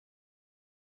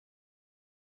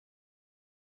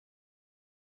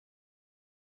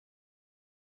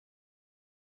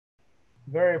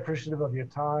very appreciative of your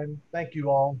time. Thank you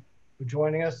all for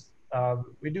joining us.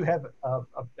 We do have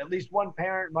at least one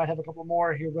parent, might have a couple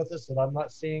more here with us that I'm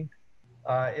not seeing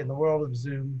in the world of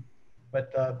Zoom,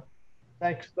 but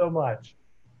thanks so much.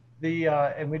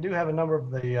 And we do have a number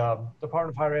of the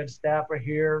Department of Higher Ed staff are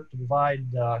here to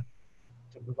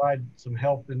provide some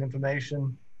help and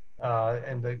information,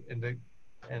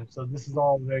 and so this is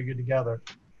all very good together.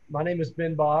 My name is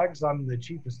Ben Boggs. I'm the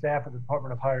Chief of Staff at the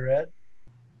Department of Higher Ed.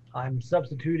 I'm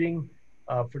substituting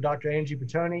for Dr. Angie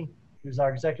Petoni, who's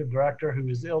our Executive Director, who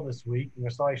is ill this week, and we're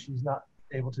sorry she's not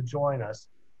able to join us.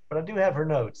 But I do have her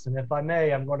notes, and if I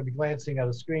may, I'm going to be glancing at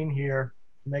a screen here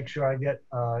to make sure I get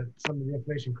some of the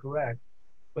information correct.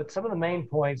 But some of the main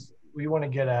points we want to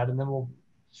get at, and then we'll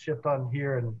shift on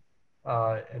here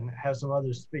and have some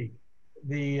others speak.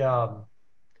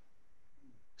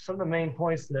 Some of the main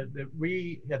points that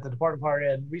we at the Department of Higher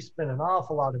Ed, we spend an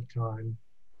awful lot of time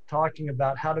talking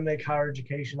about how to make higher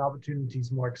education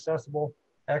opportunities more accessible,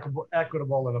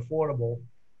 equitable, and affordable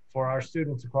for our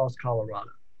students across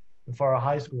Colorado and for our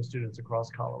high school students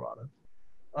across Colorado.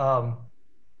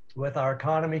 With our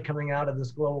economy coming out of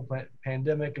this global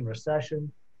pandemic and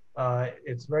recession,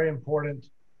 it's very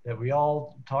important that we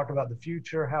all talk about the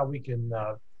future, how we can,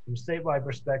 from a statewide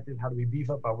perspective, how do we beef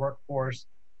up our workforce,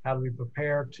 how do we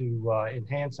prepare to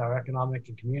enhance our economic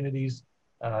and communities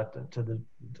to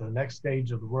the next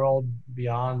stage of the world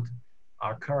beyond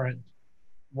our current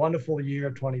wonderful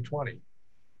year 2020.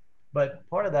 But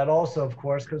part of that also, of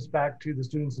course, goes back to the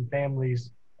students and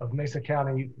families of Mesa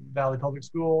County Valley Public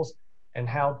Schools and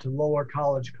how to lower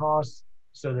college costs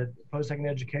so that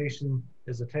post-secondary education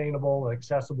is attainable and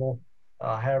accessible,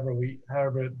 however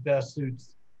it best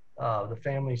suits the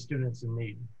family students in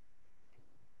need.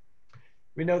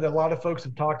 We know that a lot of folks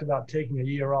have talked about taking a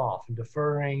year off and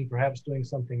deferring, perhaps doing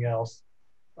something else.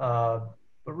 But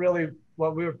really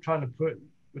what we were trying to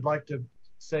would like to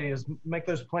say is make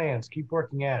those plans, keep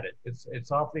working at it.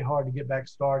 It's awfully hard to get back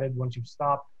started. Once you've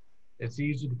stopped, it's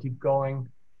easy to keep going.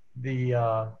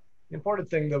 The important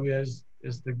thing though is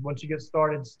that once you get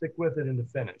started, stick with it and to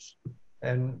finish.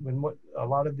 And a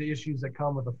lot of the issues that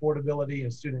come with affordability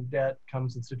and student debt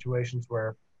comes in situations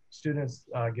where students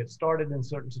get started in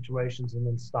certain situations and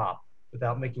then stop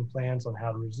without making plans on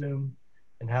how to resume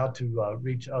and how to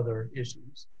reach other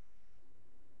issues.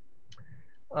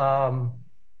 One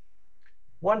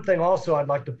thing also I'd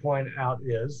like to point out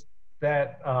is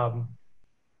that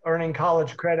earning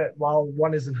college credit while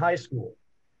one is in high school,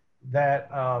 that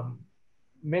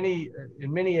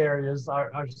in many areas,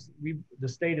 the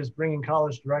state is bringing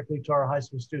college directly to our high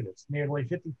school students. Nearly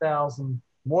 50,000,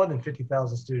 more than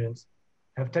 50,000 students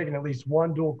have taken at least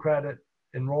one dual credit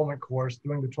enrollment course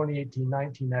during the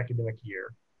 2018-19 academic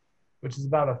year, which is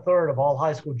about a third of all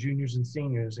high school juniors and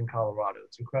seniors in Colorado.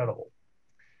 It's incredible.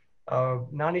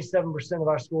 97% of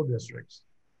our school districts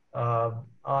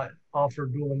offer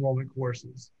dual enrollment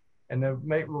courses, and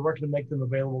we're working to make them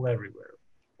available everywhere.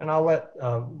 And I'll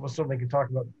we'll certainly can talk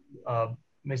about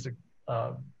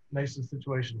Mesa's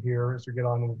situation here as we get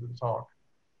on into the talk.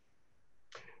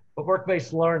 But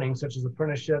work-based learning, such as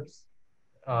apprenticeships,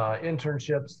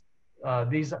 internships,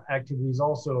 these activities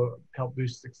also help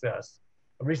boost success.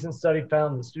 A recent study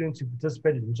found that students who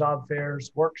participated in job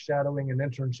fairs, work shadowing, and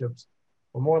internships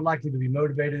were more likely to be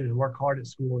motivated and work hard at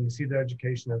school and to see their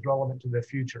education as relevant to their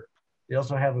future. They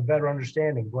also have a better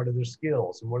understanding of what are their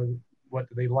skills and what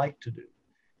do they like to do.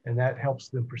 And that helps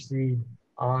them proceed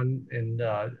on and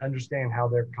understand how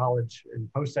their college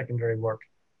and post-secondary work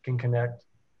can connect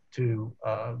to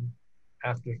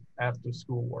after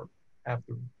school work,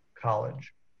 after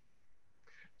college.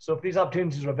 So if these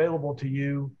opportunities are available to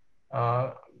you,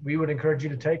 we would encourage you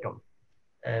to take them.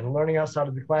 And learning outside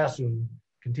of the classroom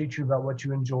can teach you about what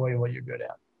you enjoy and what you're good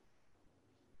at.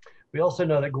 We also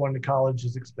know that going to college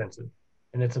is expensive,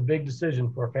 and it's a big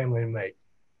decision for a family to make.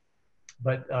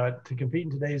 But to compete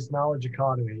in today's knowledge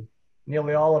economy,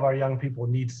 nearly all of our young people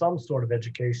need some sort of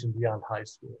education beyond high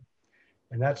school.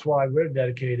 And that's why we're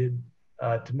dedicated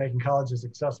to making college as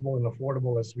accessible and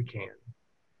affordable as we can.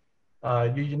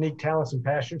 Your unique talents and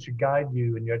passions should guide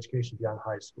you in your education beyond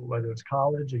high school, whether it's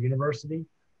college or university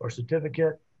or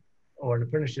certificate or an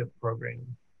apprenticeship program.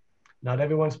 Not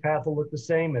everyone's path will look the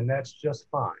same, and that's just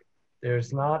fine.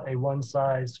 There's not a one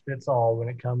size fits all when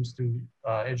it comes to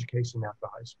education after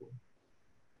high school.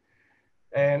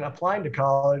 And applying to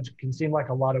college can seem like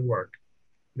a lot of work.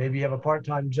 Maybe you have a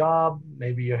part-time job,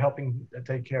 maybe you're helping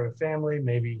take care of family,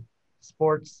 maybe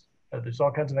sports, there's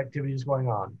all kinds of activities going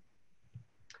on.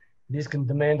 These can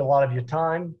demand a lot of your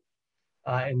time,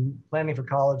 and planning for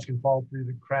college can fall through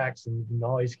the cracks, and you can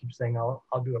always keep saying, I'll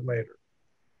do it later.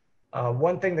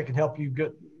 One thing that can help you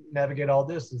navigate all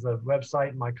this is a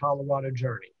website, My Colorado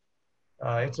Journey.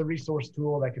 It's a resource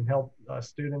tool that can help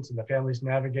students and their families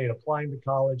navigate applying to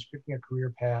college, picking a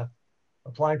career path,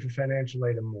 applying for financial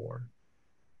aid, and more.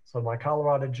 So My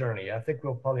Colorado Journey. I think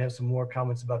we'll probably have some more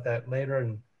comments about that later,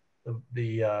 and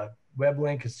the web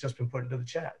link has just been put into the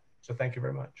chat. So thank you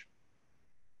very much.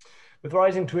 With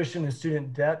rising tuition and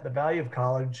student debt, the value of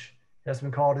college has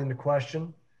been called into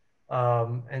question.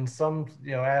 And some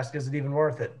ask, is it even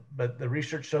worth it? But the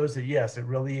research shows that yes, it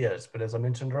really is. But as I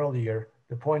mentioned earlier,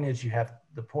 the point is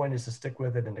to stick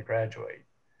with it and to graduate.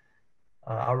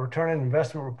 Our return on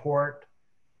investment report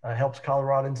helps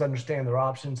Coloradans understand their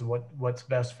options and what's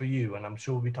best for you. And I'm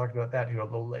sure we'll be talking about that here a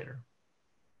little later.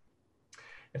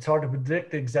 It's hard to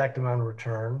predict the exact amount of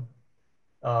return.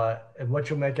 And what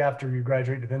you'll make after you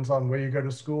graduate depends on where you go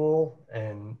to school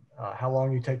and how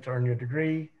long you take to earn your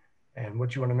degree and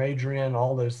what you want to major in,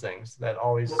 all those things. That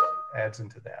always adds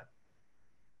into that.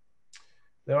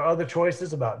 There are other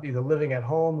choices about either living at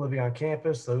home, living on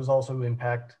campus. Those also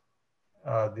impact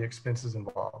the expenses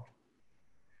involved.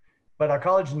 But our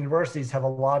colleges and universities have a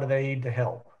lot of aid to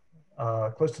help.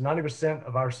 Close to 90%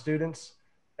 of our students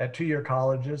at two-year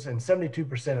colleges and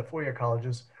 72% at four-year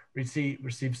colleges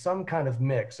receive some kind of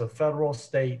mix of federal,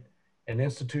 state, and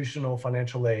institutional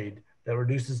financial aid that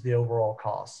reduces the overall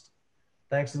cost.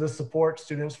 Thanks to this support,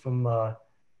 students from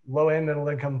low and middle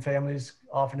income families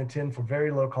often attend for very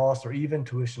low cost or even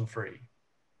tuition free.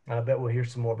 And I bet we'll hear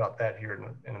some more about that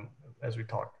here as we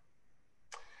talk.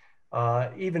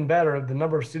 Even better, the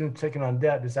number of students taking on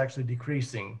debt is actually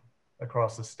decreasing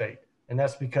across the state. And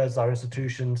that's because our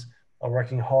institutions are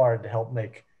working hard to help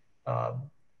make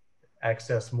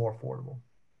access more affordable.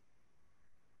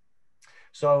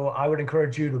 So I would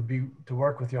encourage you to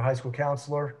work with your high school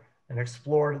counselor and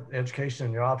explore education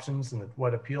and your options and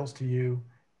what appeals to you,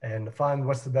 and to find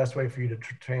what's the best way for you to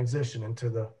transition into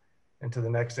the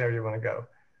next area you want to go.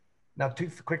 Now, two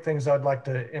quick things I'd like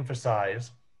to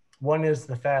emphasize. One is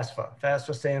the FAFSA.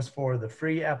 FAFSA stands for the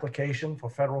Free Application for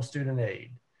Federal Student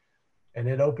Aid, and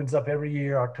it opens up every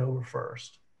year, October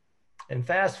 1st. And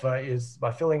FAFSA is,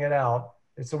 by filling it out,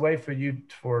 it's a way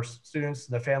for students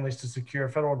and their families to secure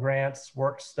federal grants,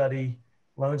 work, study,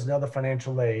 loans, and other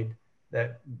financial aid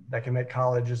that can make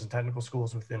colleges and technical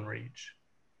schools within reach.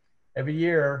 Every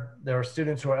year, there are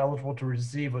students who are eligible to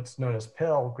receive what's known as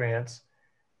Pell grants.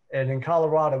 And in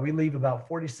Colorado, we leave about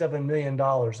 $47 million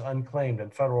unclaimed in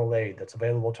federal aid that's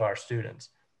available to our students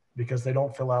because they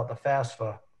don't fill out the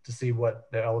FAFSA to see what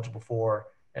they're eligible for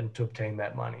and to obtain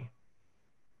that money.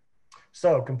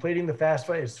 So completing the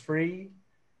FAFSA is free.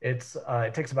 It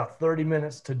takes about 30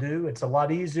 minutes to do. It's a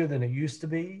lot easier than it used to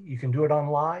be. You can do it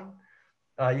online.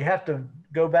 You have to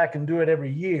go back and do it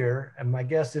every year. And my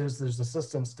guess is there's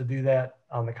assistance to do that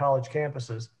on the college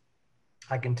campuses.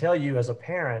 I can tell you as a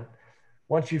parent,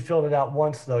 once you filled it out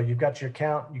once though, you've got your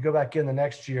account, you go back in the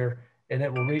next year and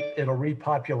it'll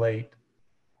repopulate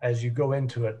as you go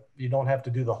into it. You don't have to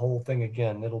do the whole thing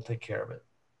again. It'll take care of it.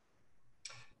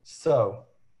 So,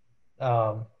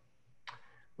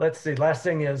 let's see, last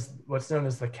thing is what's known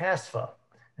as the CASFA.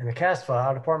 And the CASFA,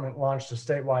 our department launched a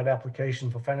statewide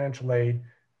application for financial aid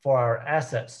for our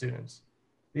asset students.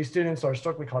 These students are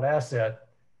strictly called asset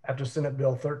after Senate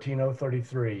Bill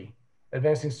 13033,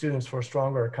 advancing students for a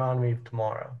stronger economy of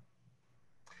tomorrow.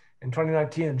 In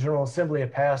 2019, the General Assembly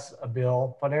had passed a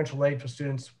bill, financial aid for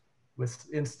students with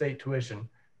in-state tuition.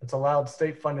 It's allowed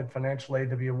state-funded financial aid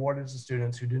to be awarded to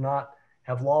students who do not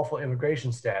have lawful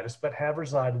immigration status, but have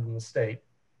resided in the state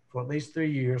for at least 3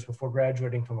 years before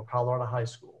graduating from a Colorado high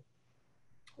school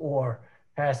or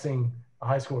passing a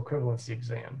high school equivalency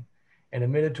exam and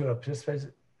admitted to a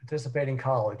participating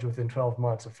college within 12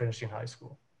 months of finishing high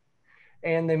school.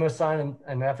 And they must sign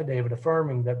an affidavit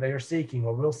affirming that they are seeking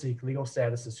or will seek legal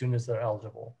status as soon as they're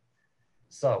eligible.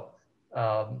 So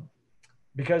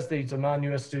because these are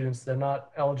non-US students, they're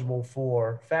not eligible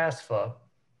for FAFSA,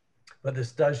 but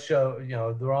this does show,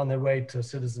 they're on their way to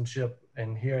citizenship,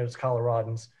 and here as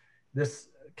Coloradans, this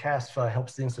CASFA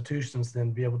helps the institutions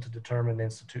then be able to determine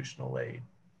institutional aid.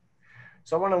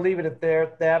 So I want to leave it at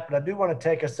that, but I do want to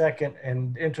take a second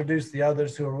and introduce the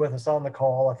others who are with us on the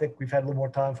call. I think we've had a little more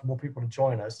time for more people to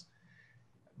join us.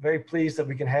 Very pleased that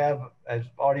we can have, as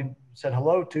already said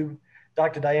hello to,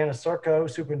 Dr. Diana Sirko,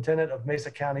 Superintendent of Mesa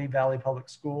County Valley Public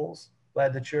Schools.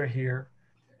 Glad that you're here.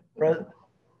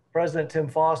 President Tim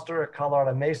Foster at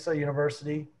Colorado Mesa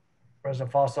University. President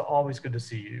Foster, always good to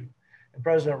see you. And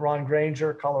President Ron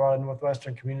Granger, Colorado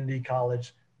Northwestern Community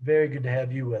College. Very good to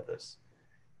have you with us.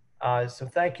 So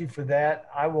thank you for that.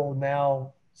 I will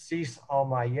now cease all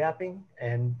my yapping,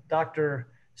 and Dr.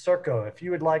 Sirko, if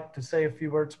you would like to say a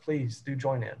few words, please do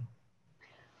join in.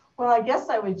 Well, I guess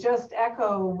I would just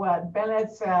echo what Bennett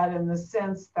said in the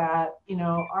sense that, you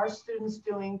know, our students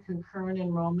doing concurrent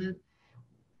enrollment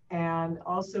and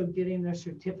also getting their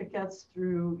certificates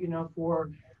through, you know,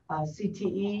 for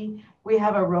CTE. We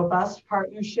have a robust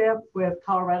partnership with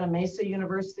Colorado Mesa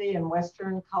University and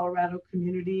Western Colorado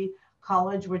Community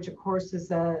College, which of course is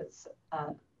a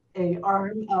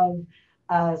arm of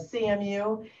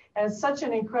CMU. And it's such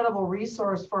an incredible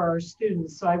resource for our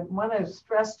students. So I want to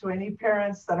stress to any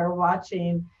parents that are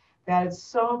watching that it's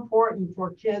so important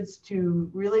for kids to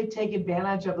really take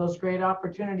advantage of those great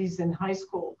opportunities in high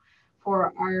school.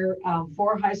 For our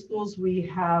 4 high schools, we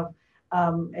have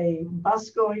a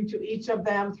bus going to each of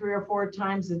them 3 or 4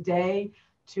 times a day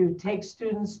to take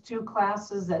students to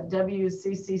classes at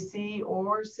WCCC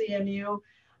or CMU.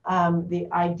 The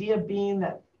idea being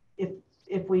that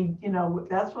if we, you know,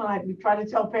 that's when we try to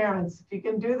tell parents, if you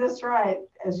can do this right,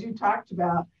 as you talked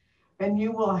about, then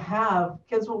you will have,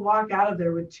 kids will walk out of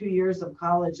there with 2 years of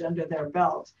college under their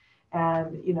belt.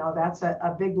 And, you know, that's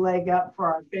a big leg up for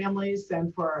our families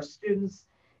and for our students.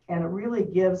 And it really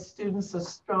gives students a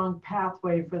strong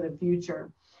pathway for the future.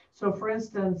 So for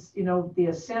instance, you know, the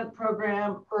Ascent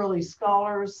program, early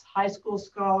scholars, high school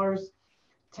scholars,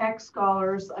 tech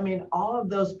scholars, I mean, all of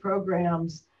those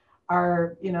programs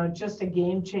are, you know, just a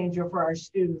game changer for our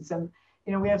students. And,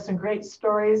 you know, we have some great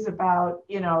stories about,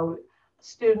 you know,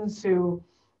 students who,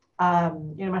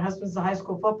 you know, my husband's a high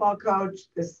school football coach.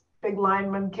 This big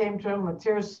lineman came to him with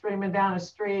tears streaming down his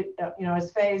street, you know,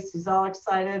 his face. He's all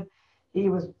excited. He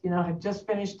was, you know, had just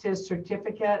finished his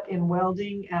certificate in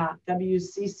welding at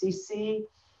WCCC.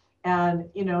 And,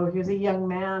 you know, he was a young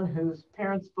man whose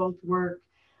parents both work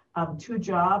 2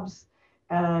 jobs.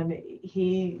 And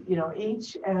he, you know,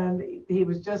 and he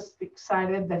was just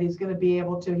excited that he's going to be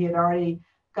able to, he had already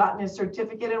gotten his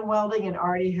certificate in welding and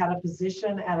already had a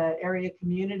position at an area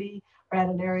community or at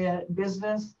an area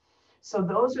business. So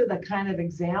those are the kind of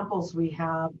examples we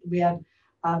have. We had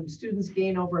students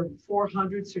gain over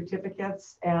 400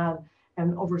 certificates and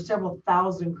over several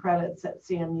thousand credits at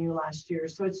CMU last year.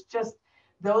 So it's just,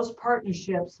 those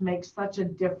partnerships make such a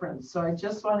difference. So I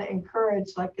just want to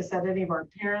encourage, like I said, any of our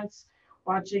parents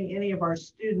watching, any of our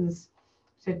students,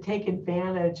 to take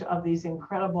advantage of these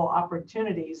incredible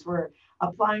opportunities. We're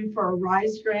applying for a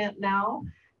RISE grant now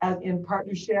in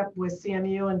partnership with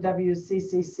CMU and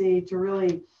WCCC to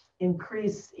really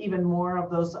increase even more of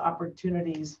those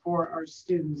opportunities for our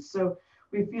students. So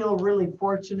we feel really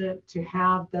fortunate to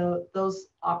have those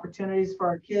opportunities for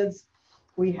our kids.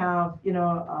 We have, you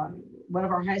know, one of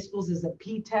our high schools is a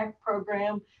P-Tech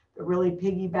program that really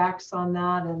piggybacks on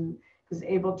that and is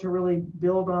able to really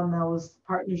build on those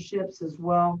partnerships as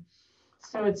well.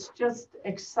 So it's just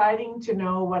exciting to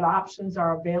know what options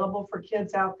are available for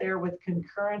kids out there with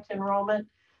concurrent enrollment.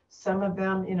 Some of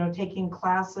them, you know, taking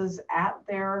classes at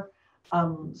their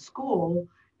school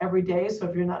every day. So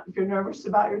if you're nervous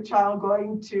about your child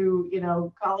going to, you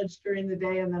know, college during the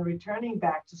day and then returning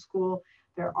back to school,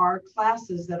 there are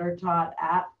classes that are taught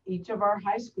at each of our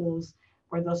high schools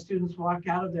where those students walk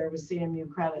out of there with CMU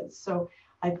credits. So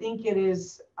I think it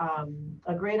is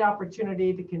a great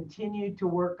opportunity to continue to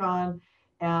work on.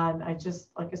 And I just,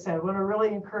 like I said, I want to really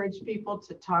encourage people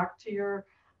to talk to your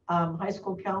high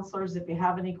school counselors if you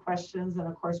have any questions. And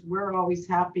of course, we're always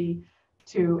happy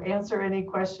to answer any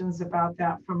questions about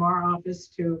that from our office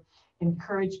to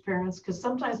encourage parents. Because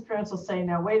sometimes parents will say,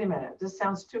 now, wait a minute, this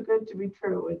sounds too good to be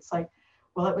true. It's like,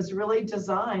 well, it was really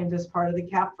designed as part of the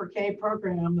CAP4K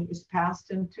program that was passed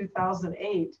in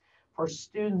 2008 for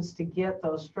students to get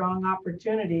those strong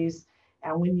opportunities.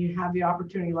 And when you have the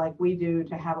opportunity like we do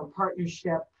to have a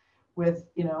partnership with,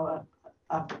 you know,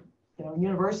 a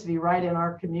university right in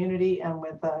our community and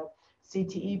with a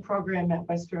CTE program at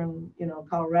Western, you know,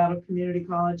 Colorado Community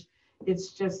College, it's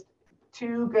just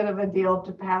too good of a deal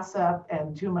to pass up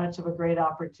and too much of a great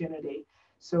opportunity.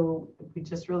 So we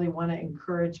just really want to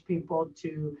encourage people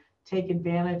to take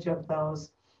advantage of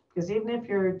those. Because even if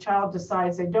your child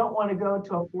decides they don't want to go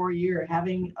to a 4-year,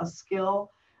 having a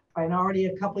skill and already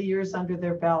a couple of years under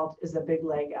their belt is a big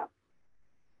leg up.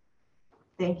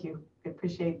 Thank you. I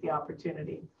appreciate the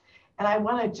opportunity. And I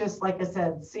want to just, like I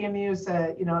said, CMU's,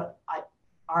 you know,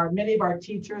 many of our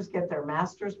teachers get their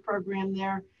master's program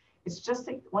there. It's just,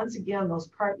 once again, those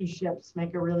partnerships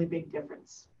make a really big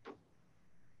difference.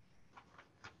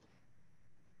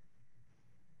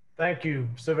 Thank you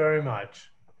so very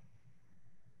much.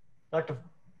 Dr.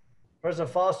 President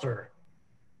Foster,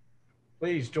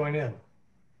 please join in.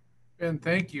 Ben,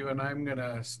 thank you. And I'm going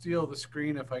to steal the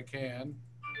screen if I can.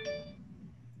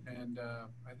 And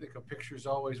I think a picture is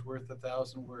always worth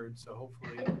 1,000 words. So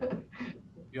hopefully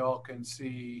you all can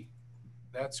see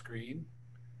that screen.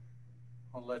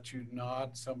 I'll let you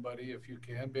nod somebody if you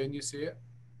can. Ben, you see it?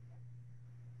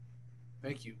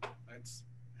 Thank you. That's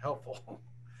helpful.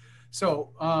 So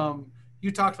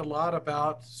you talked a lot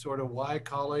about sort of why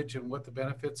college and what the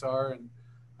benefits are. And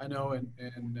I know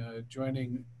in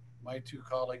joining my two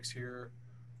colleagues here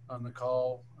on the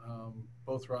call,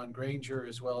 both Ron Granger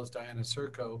as well as Diana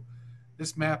Sirko,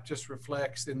 this map just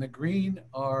reflects in the green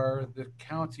are the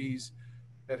counties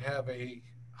that have a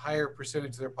higher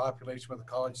percentage of their population with a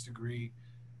college degree,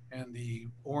 and the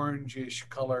orangish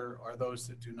color are those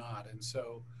that do not. And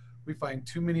so we find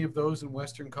too many of those in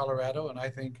Western Colorado, and I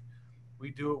think we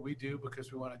do what we do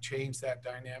because we want to change that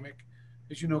dynamic.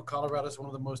 As you know, Colorado is one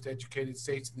of the most educated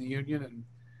states in the union, and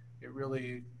it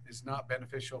really is not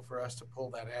beneficial for us to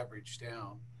pull that average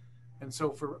down. And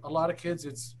so for a lot of kids,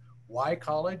 it's why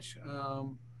college?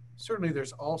 Certainly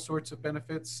there's all sorts of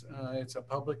benefits. It's a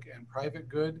public and private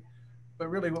good, but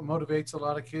really what motivates a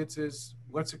lot of kids is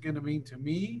what's it going to mean to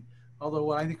me?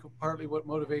 Although I think partly what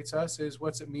motivates us is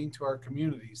what's it mean to our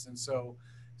communities. And so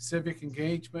civic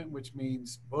engagement, which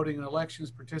means voting in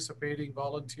elections, participating,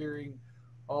 volunteering,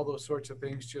 all those sorts of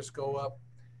things just go up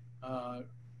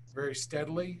very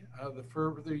steadily. The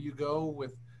further you go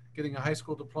with getting a high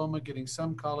school diploma, getting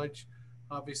some college,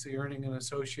 obviously earning an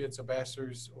associate's, a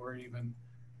bachelor's, or even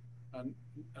an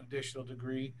additional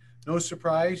degree. No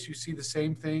surprise, you see the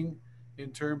same thing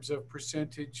in terms of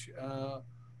percentage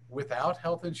without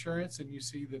health insurance. And you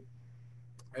see that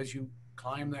as you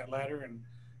climb that ladder and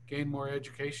gain more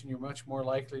education, you're much more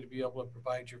likely to be able to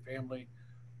provide your family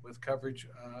with coverage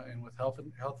and with health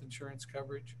insurance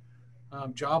coverage.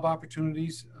 Job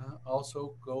opportunities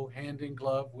also go hand in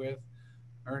glove with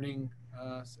earning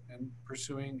and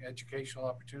pursuing educational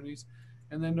opportunities.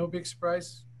 And then no big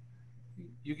surprise,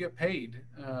 you get paid.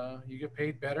 You get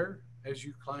paid better as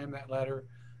you climb that ladder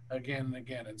again and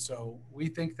again. And so we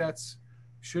think that's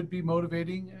should be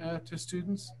motivating to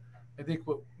students. I think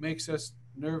what makes us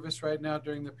nervous right now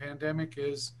during the pandemic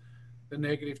is the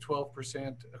negative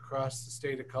 12% across the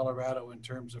state of Colorado in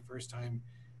terms of first time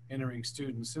entering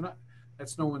students. And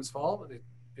that's no one's fault. It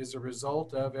is a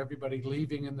result of everybody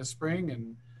leaving in the spring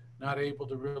and not able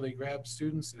to really grab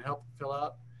students and help fill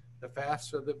out the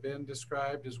FAFSA that Ben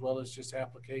described, as well as just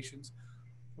applications.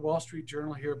 The Wall Street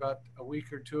Journal here about a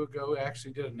week or two ago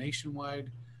actually did a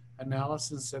nationwide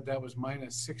analysis, said that was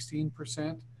minus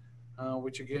 16%,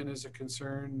 which again is a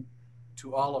concern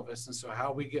to all of us. And so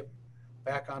how we get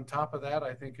back on top of that,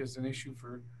 I think, is an issue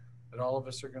that all of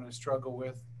us are going to struggle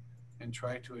with and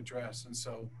try to address. And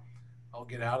so I'll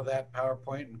get out of that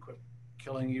PowerPoint and quit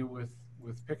killing you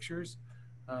with pictures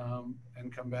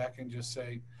and come back and just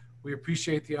say, we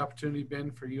appreciate the opportunity,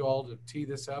 Ben, for you all to tee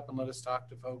this up and let us talk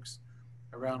to folks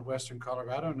around Western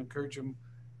Colorado and encourage them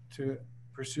to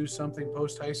pursue something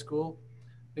post-high school.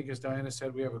 I think, as Diana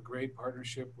said, we have a great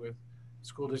partnership with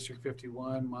School District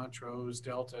 51, Montrose,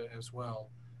 Delta as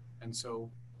well. And so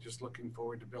just looking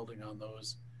forward to building on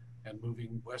those and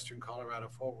moving Western Colorado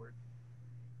forward.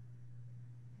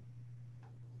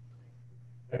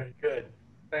 Very good.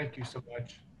 Thank you so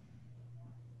much.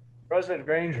 President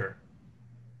Granger,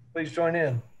 please join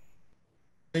in.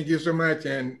 Thank you so much.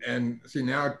 And see,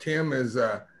 now Tim is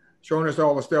showing us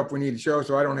all the stuff we need to show,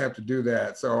 so I don't have to do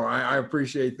that. So I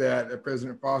appreciate that,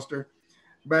 President Foster.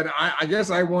 But I guess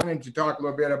I wanted to talk a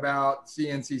little bit about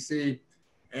CNCC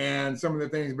and some of the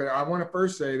things, but I want to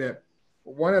first say that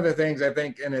one of the things I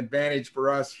think an advantage for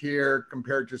us here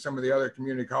compared to some of the other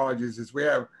community colleges is we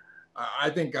have, I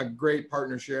think, a great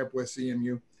partnership with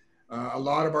CMU. A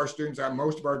lot of our students,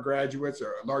 most of our graduates,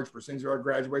 or a large percentage of our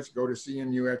graduates, go to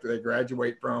CMU after they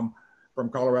graduate from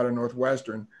Colorado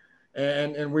Northwestern.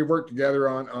 And we work together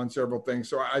on several things.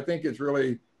 So I think it's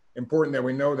really important that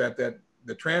we know that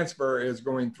the transfer is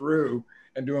going through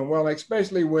and doing well,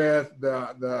 especially with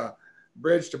the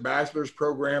Bridge to Bachelor's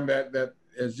program that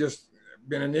has just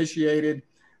been initiated.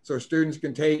 So students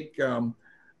can take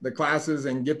the classes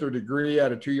and get their degree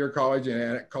at a two-year college and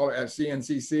at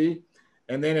CNCC.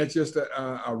 And then it's just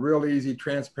a real easy,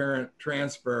 transparent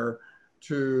transfer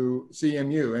to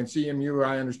CMU. And CMU,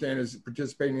 I understand, is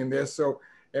participating in this. So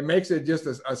it makes it just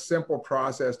a simple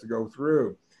process to go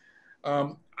through.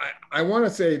 I want to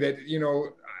say that, you know,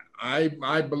 I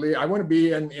believe, I want to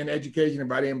be in education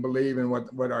if I didn't believe in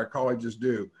what our colleges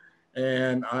do.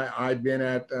 And I've been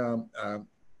at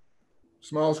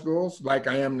small schools like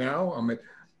I am now. I'm at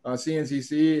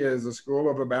CNCC is a school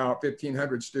of about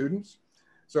 1,500 students.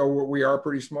 So we are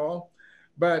pretty small,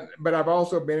 but I've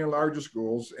also been in larger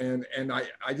schools, and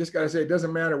I just got to say, it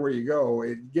doesn't matter where you go.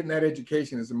 Getting that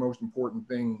education is the most important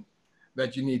thing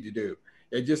that you need to do.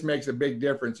 It just makes a big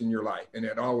difference in your life, and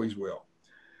it always will.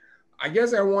 I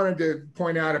guess I wanted to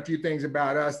point out a few things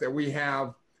about us that we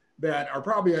have that are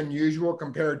probably unusual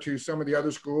compared to some of the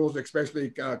other schools,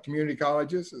 especially community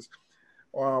colleges.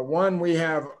 One, we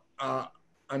have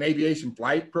an aviation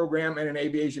flight program and an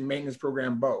aviation maintenance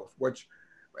program both, which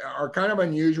are kind of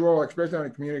unusual, especially on a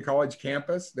community college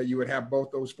campus, that you would have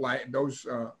both those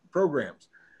programs.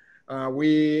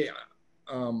 We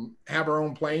have our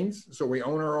own planes, so we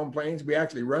own our own planes. We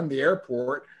actually run the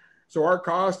airport, so our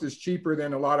cost is cheaper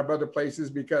than a lot of other places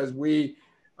because we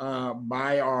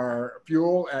buy our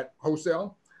fuel at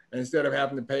wholesale instead of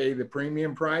having to pay the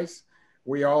premium price.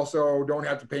 We also don't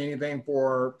have to pay anything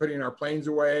for putting our planes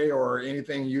away or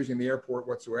anything using the airport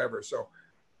whatsoever. So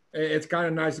it's kind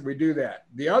of nice that we do that.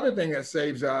 The other thing that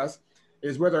saves us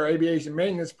is with our aviation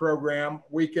maintenance program,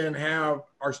 we can have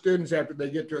our students, after they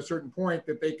get to a certain point,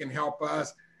 that they can help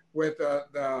us with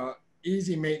the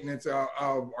easy maintenance of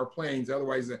our planes.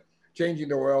 Otherwise, changing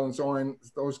the oil and so on,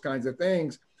 those kinds of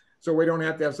things. So we don't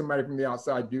have to have somebody from the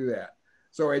outside do that.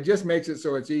 So it just makes it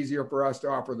so it's easier for us to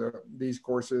offer these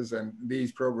courses and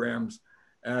these programs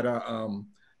at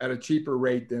a cheaper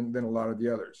rate than a lot of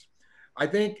the others. I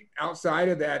think outside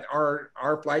of that,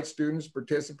 our flight students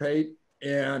participate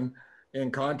in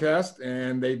contests,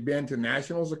 and they've been to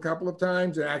nationals a couple of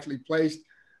times and actually placed,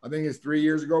 I think it's 3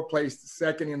 years ago, placed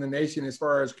second in the nation as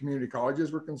far as community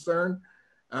colleges were concerned.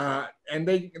 And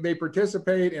they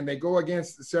participate and they go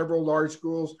against several large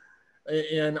schools.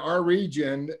 In our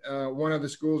region, one of the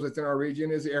schools that's in our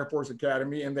region is the Air Force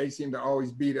Academy, and they seem to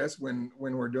always beat us when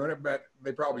we're doing it, but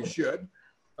they probably should.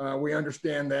 We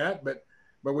understand that, but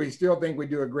we still think we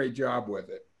do a great job with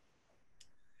it.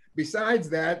 Besides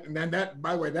that, and then that,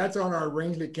 by the way, that's on our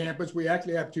Rangeley campus. We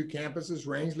actually have two campuses.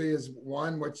 Rangeley is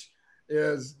one, which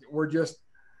is, we're just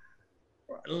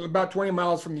about 20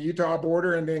 miles from the Utah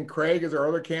border, and then Craig is our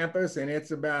other campus, and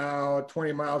it's about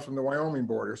 20 miles from the Wyoming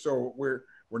border. So we're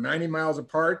 90 miles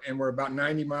apart, and we're about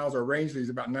 90 miles, or Rangeley is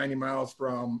about 90 miles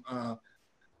from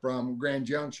Grand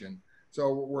Junction.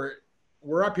 So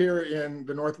we're up here in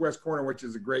the northwest corner, which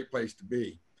is a great place to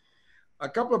be. A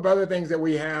couple of other things that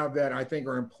we have that I think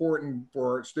are important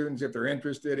for students if they're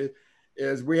interested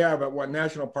is we have a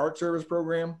National Park Service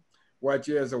program, which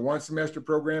is a one semester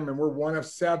program, and we're one of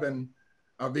 7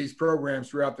 of these programs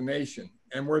throughout the nation.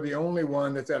 And we're the only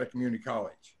one that's at a community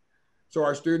college. So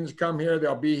our students come here,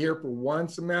 they'll be here for 1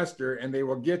 semester, and they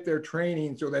will get their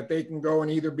training so that they can go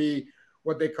and either be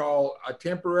what they call a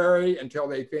temporary until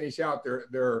they finish out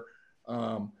their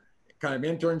kind of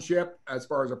internship as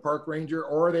far as a park ranger,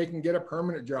 or they can get a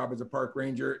permanent job as a park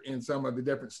ranger in some of the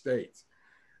different states.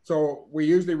 So we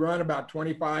usually run about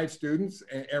 25 students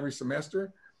every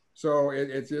semester. So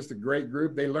it's just a great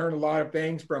group. They learn a lot of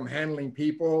things from handling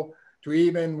people to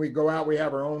even, we go out, we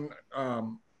have our own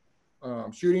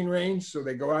shooting range. So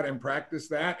they go out and practice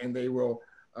that, and they will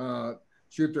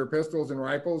shoot their pistols and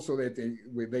rifles so that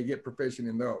they get proficient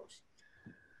in those.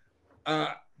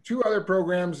 2 other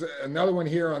programs, another one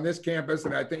here on this campus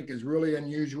that I think is really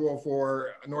unusual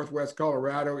for Northwest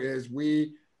Colorado is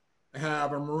we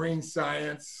have a marine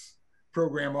science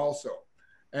program also.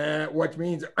 Which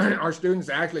means our students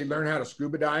actually learn how to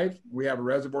scuba dive. We have a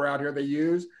reservoir out here they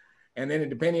use. And then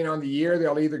depending on the year,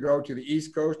 they'll either go to the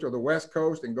East Coast or the West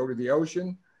Coast and go to the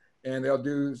ocean, and they'll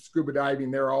do scuba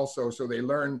diving there also. So they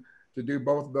learn to do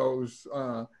both of those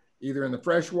either in the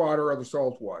fresh water or the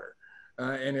salt water.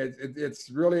 And it's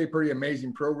really a pretty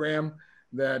amazing program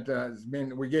that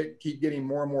keep getting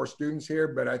more and more students here,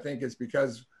 but I think it's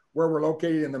because where we're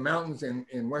located in the mountains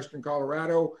in Western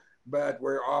Colorado, but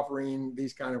we're offering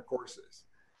these kind of courses.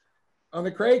 On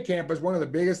the Craig campus, one of the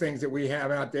biggest things that we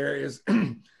have out there is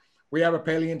we have a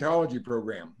paleontology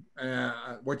program,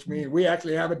 which means we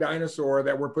actually have a dinosaur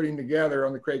that we're putting together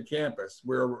on the Craig campus.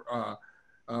 We're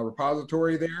a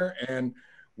repository there, and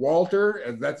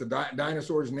Walter, that's a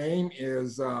dinosaur's name,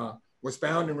 was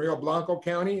found in Rio Blanco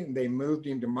County, and they moved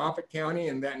him to Moffat County,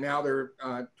 and that now they're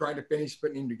trying to finish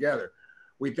putting him together.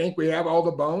 We think we have all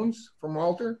the bones from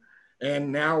Walter,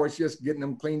 and now it's just getting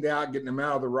them cleaned out, getting them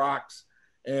out of the rocks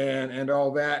and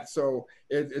all that. So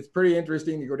it's pretty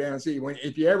interesting to go down and see.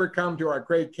 If you ever come to our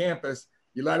Craig campus,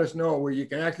 you let us know where you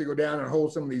can actually go down and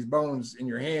hold some of these bones in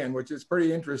your hand, which is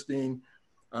pretty interesting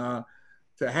to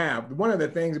have. One of the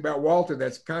things about Walter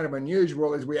that's kind of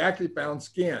unusual is we actually found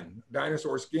skin,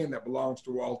 dinosaur skin that belongs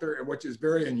to Walter, which is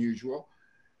very unusual.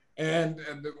 And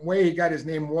the way he got his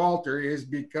name Walter is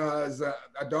because a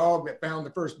dog that found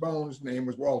the first bones name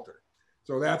was Walter.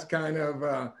 So that's kind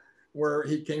of where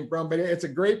he came from. But it's a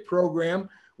great program.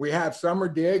 We have summer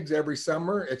digs every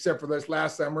summer, except for this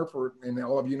last summer, and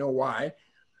all of you know why.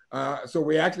 So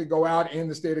we actually go out in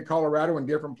the state of Colorado in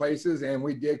different places, and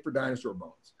we dig for dinosaur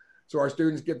bones. So our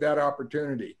students get that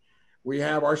opportunity. We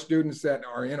have our students that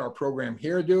are in our program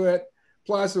here do it.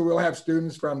 Plus, we'll have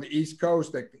students from the East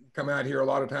Coast that come out here a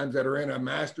lot of times that are in a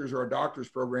master's or a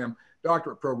doctorate program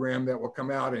that will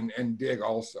come out and dig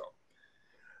also.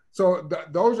 So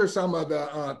those are some of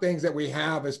the things that we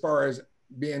have as far as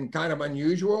being kind of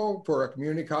unusual for a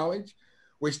community college.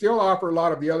 We still offer a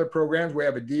lot of the other programs. We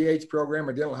have a DH program,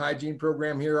 a dental hygiene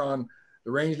program here on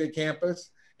the Rangeley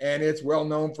campus, and it's well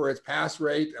known for its pass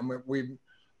rate. And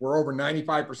we're over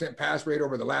 95% pass rate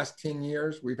over the last 10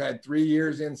 years. We've had 3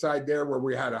 years inside there where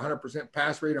we had 100%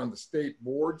 pass rate on the state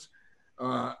boards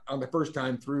on the first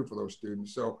time through for those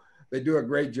students. So they do a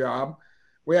great job.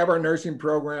 We have our nursing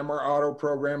program, our auto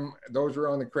program. Those are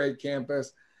on the Craig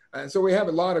campus. And so we have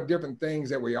a lot of different things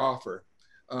that we offer.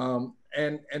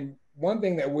 And one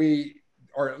thing that we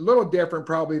are a little different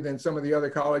probably than some of the other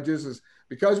colleges is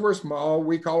because we're small,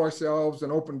 we call ourselves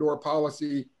an open door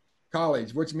policy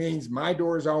college, which means my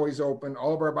door is always open.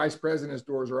 All of our vice president's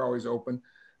doors are always open.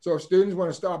 So if students want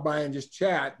to stop by and just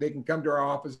chat, they can come to our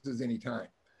offices anytime.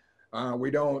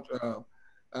 We don't,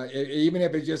 even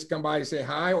if it's just come by to say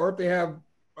hi, or if they have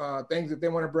things that they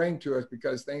want to bring to us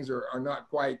because things are not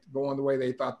quite going the way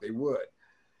they thought they would.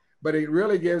 But it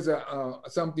really gives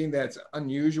something that's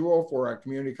unusual for a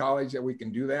community college that we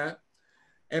can do that.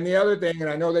 And the other thing, and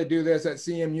I know they do this at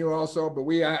CMU also, but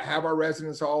we have our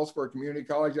residence halls for a community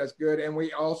college. That's good. And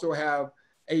we also have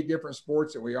 8 different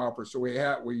sports that we offer. So we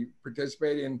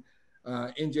participate in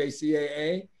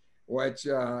NJCAA, which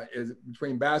is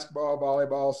between basketball,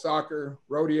 volleyball, soccer,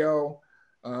 rodeo.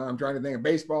 I'm trying to think of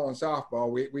baseball and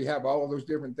softball. We have all of those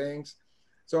different things.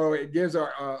 So it gives a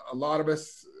lot of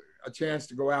us a chance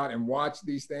to go out and watch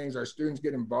these things. Our students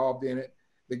get involved in it.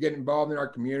 They get involved in our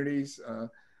communities.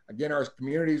 Again, our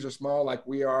communities are small like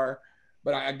we are,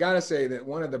 but I gotta say that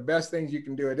one of the best things you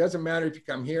can do, it doesn't matter if you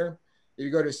come here, if you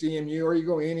go to CMU or you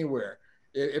go anywhere,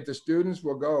 if the students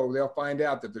will go, they'll find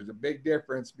out that there's a big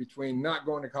difference between not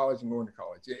going to college and going to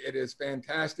college. It is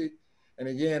fantastic. And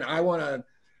again, I'm gonna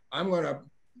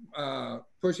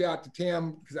push out to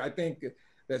Tim because I think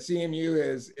that CMU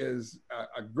is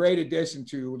a great addition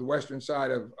to the western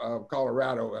side of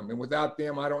Colorado. I mean, without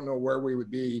them, I don't know where we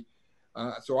would be.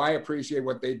 So I appreciate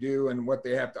what they do and what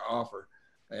they have to offer.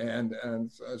 And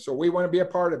so we want to be a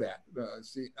part of that.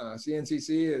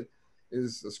 CNCC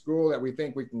is a school that we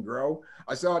think we can grow.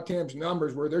 I saw Tim's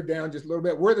numbers where they're down just a little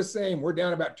bit. We're the same. We're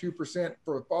down about 2%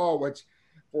 for the fall, which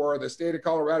for the state of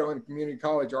Colorado and community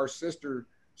college, our sister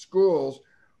schools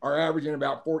are averaging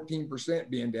about 14%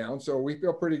 being down. So we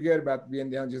feel pretty good about being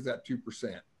down just that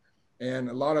 2%. And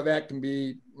a lot of that can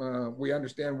be, we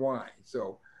understand why.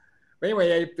 So but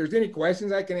anyway, if there's any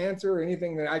questions I can answer or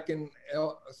anything that I can,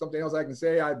 something else I can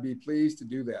say, I'd be pleased to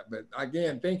do that. But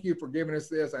again, thank you for giving us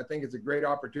this. I think it's a great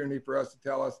opportunity for us to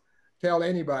tell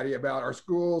anybody about our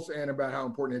schools and about how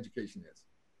important education is.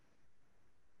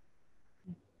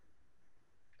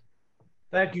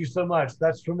 Thank you so much.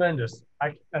 That's tremendous.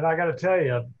 I got to tell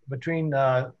you, between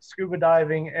scuba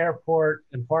diving, airport,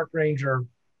 and park ranger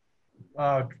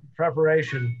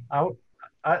preparation,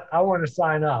 I want to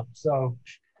sign up. So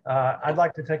I'd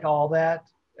like to take all that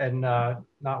and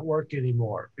not work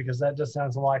anymore because that just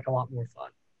sounds like a lot more fun.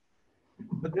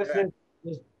 But this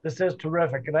is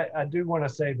terrific, and I do want to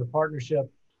say the partnership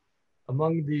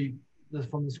among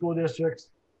from the school districts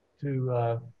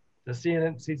to the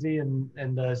CNCC and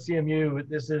CMU,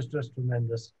 this is just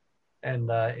tremendous, and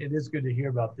it is good to hear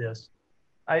about this.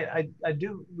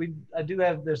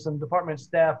 There's some department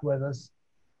staff with us,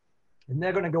 and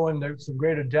they're going to go into some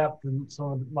greater depth in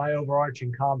some of my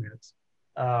overarching comments,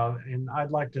 and I'd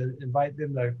like to invite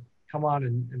them to come on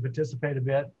and participate a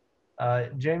bit.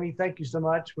 Jamie, thank you so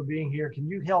much for being here. Can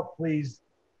you help please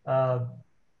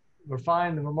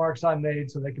refine the remarks I made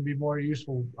so they can be more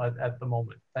useful at the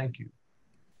moment? Thank you.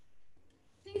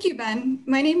 Thank you, Ben.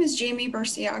 My name is Jamie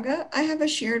Barciaga. I have a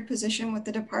shared position with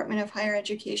the Department of Higher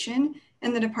Education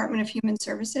and the Department of Human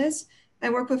Services.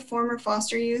 I work with former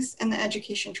foster youth and the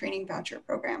Education Training Voucher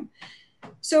Program.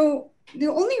 So the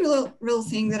only real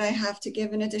thing that I have to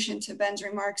give in addition to Ben's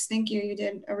remarks, thank you, you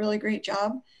did a really great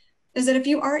job, is that if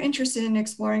you are interested in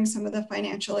exploring some of the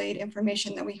financial aid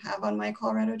information that we have on My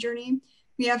Colorado Journey,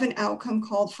 we have an outcome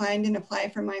called Find and Apply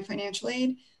for My Financial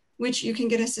Aid, which you can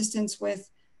get assistance with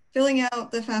filling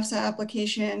out the FAFSA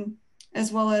application, as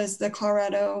well as the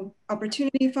Colorado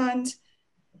Opportunity Fund.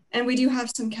 And we do have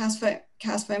some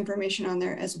CASFA information on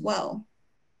there as well.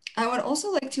 I would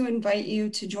also like to invite you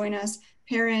to join us,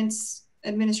 parents,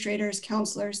 administrators,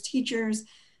 counselors, teachers,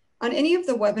 on any of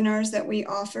the webinars that we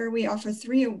offer. We offer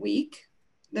 3 a week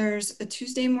There's a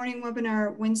Tuesday morning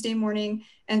webinar, Wednesday morning,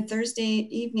 and Thursday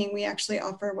evening, we actually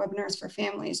offer webinars for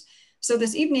families. So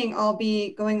this evening, I'll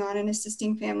be going on and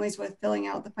assisting families with filling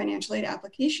out the financial aid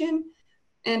application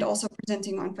and also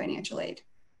presenting on financial aid.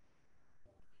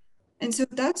 And so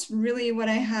that's really what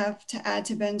I have to add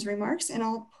to Ben's remarks, and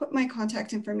I'll put my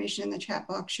contact information in the chat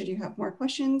box should you have more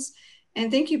questions.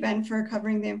 And thank you, Ben, for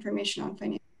covering the information on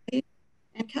financial aid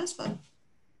and CASFA.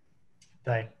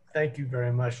 Thank you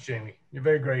very much, Jamie. You're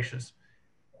very gracious.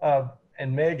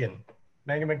 And Megan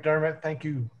McDermott, thank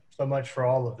you so much for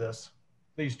all of this.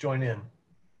 Please join in.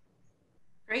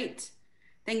 Great.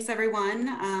 Thanks, everyone.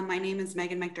 My name is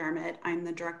Megan McDermott. I'm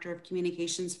the Director of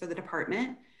Communications for the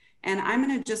department. And I'm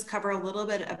going to just cover a little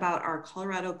bit about our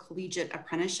Colorado Collegiate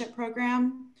Apprenticeship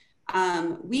Program.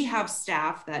 We have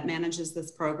staff that manages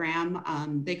this program.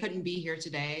 They couldn't be here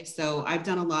today, so I've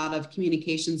done a lot of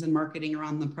communications and marketing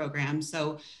around the program.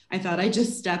 So I thought I'd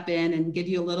just step in and give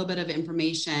you a little bit of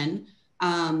information.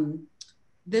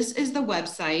 This is the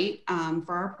website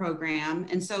for our program.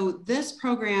 And so this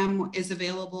program is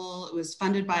available. It was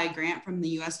funded by a grant from the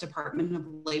U.S. Department of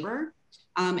Labor.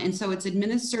 And so it's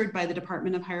administered by the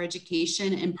Department of Higher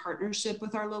Education in partnership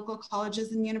with our local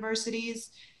colleges and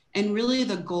universities. And really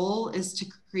the goal is to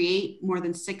create more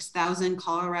than 6,000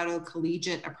 Colorado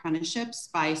collegiate apprenticeships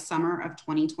by summer of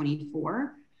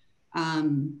 2024.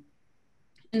 And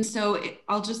so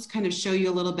I'll just kind of show you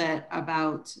a little bit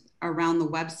about around the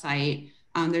website.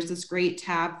 There's this great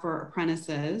tab for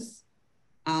apprentices,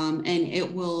 and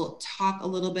it will talk a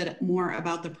little bit more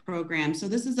about the program. So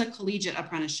this is a collegiate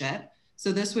apprenticeship.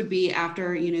 So this would be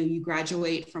after, you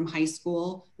graduate from high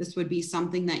school. This would be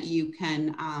something that you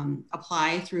can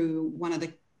apply through one of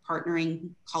the partnering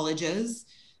colleges,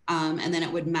 and then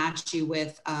it would match you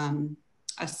with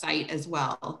a site as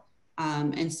well.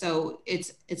 And so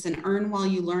it's an earn while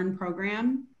you learn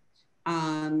program.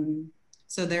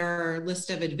 So there are a list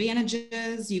of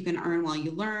advantages. You can earn while you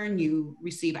learn. You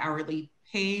receive hourly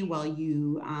pay while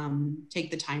you take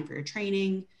the time for your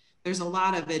training. There's a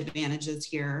lot of advantages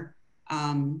here.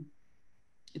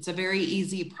 It's a very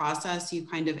easy process. You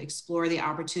kind of explore the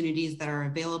opportunities that are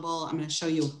available. I'm going to show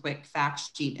you a quick fact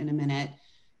sheet in a minute.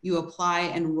 You apply,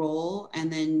 enroll,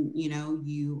 and then,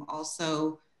 you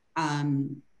also,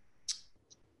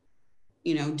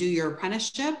 do your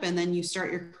apprenticeship, and then you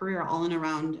start your career all in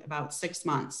around about 6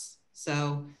 months.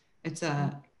 So it's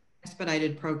a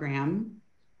expedited program.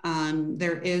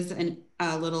 There is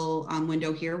a little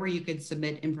window here where you could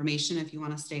submit information if you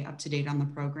want to stay up to date on the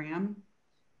program.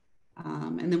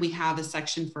 And then we have a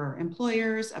section for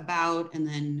employers, about, and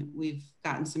then we've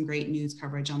gotten some great news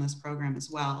coverage on this program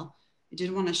as well. I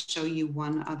did want to show you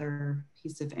one other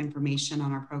piece of information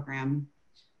on our program.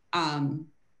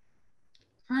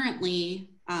 Currently,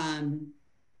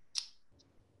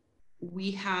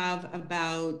 we have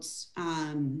about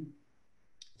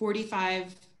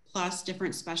 45 plus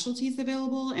different specialties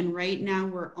available. And right now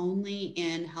we're only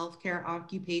in healthcare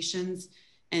occupations,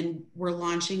 and we're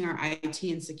launching our IT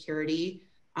and security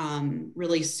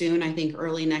really soon, I think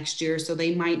early next year. So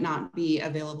they might not be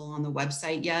available on the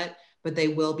website yet, but they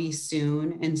will be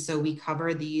soon. And so we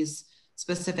cover these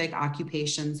specific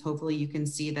occupations. Hopefully you can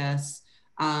see this.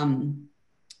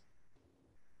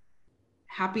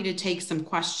 Happy to take some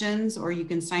questions, or you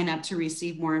can sign up to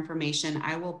receive more information.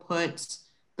 I will put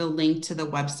the link to the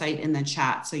website in the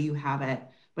chat so you have it.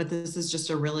 But this is just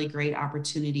a really great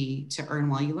opportunity to earn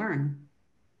while you learn.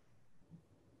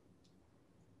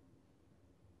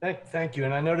 Thank you.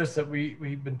 And I noticed that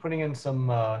we've been putting in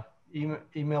some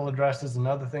email addresses and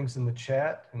other things in the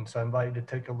chat. And so I invite you to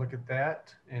take a look at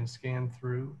that and scan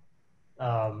through,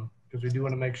 because we do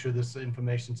want to make sure this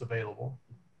information is available.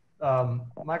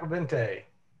 Michael Bente,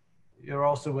 you're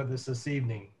also with us this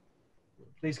evening.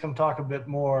 Please come talk a bit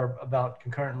more about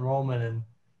concurrent enrollment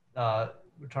and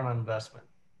return on investment.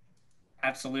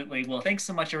 Absolutely. Well, thanks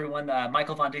so much, everyone.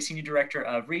 Michael Vonte, Senior Director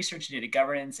of Research and Data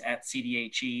Governance at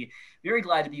CDHE. Very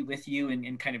glad to be with you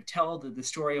and kind of tell the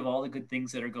story of all the good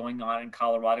things that are going on in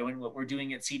Colorado and what we're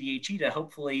doing at CDHE to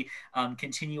hopefully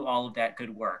continue all of that good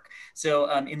work. So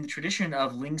in the tradition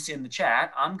of links in the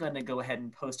chat, I'm going to go ahead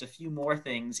and post a few more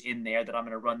things in there that I'm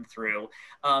going to run through.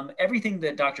 Everything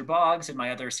that Dr. Boggs and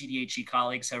my other CDHE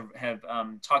colleagues have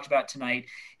talked about tonight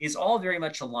is all very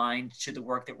much aligned to the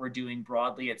work that we're doing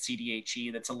broadly at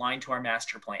CDHE that's aligned to our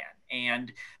master plan.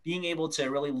 And being able to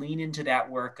really lean into that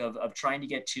work of trying to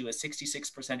get to a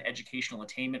 66% educational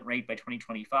attainment rate by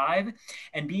 2025,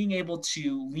 and being able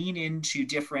to lean into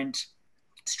different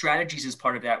strategies as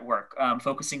part of that work,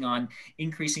 focusing on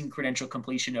increasing credential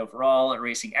completion overall,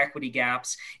 erasing equity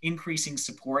gaps, increasing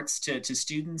supports to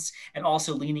students, and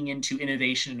also leaning into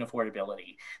innovation and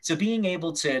affordability. So being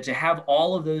able to have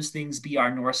all of those things be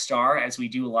our North Star as we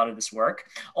do a lot of this work.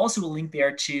 Also a link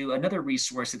there to another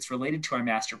resource that's related to our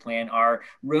master plan, our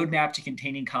roadmap to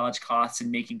containing college costs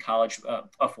and making college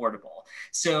affordable.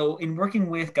 So in working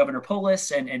with Governor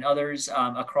Polis and others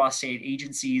across state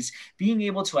agencies, being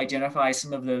able to identify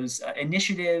some of those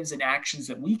initiatives and actions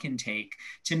that we can take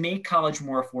to make college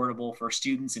more affordable for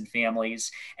students and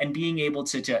families, and being able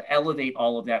to elevate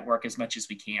all of that work as much as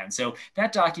we can. So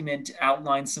that document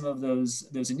outlines some of those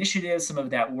initiatives, some of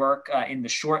that work in the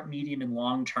short, medium, and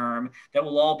long term that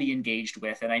we'll all be engaged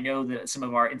with. And I know that some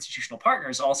of our institutional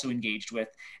partners also engaged with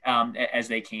as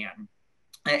they can.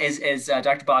 As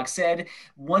Dr. Boggs said,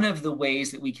 one of the ways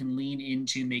that we can lean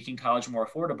into making college more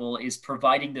affordable is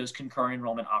providing those concurrent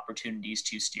enrollment opportunities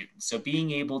to students. So being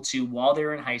able to, while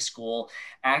they're in high school,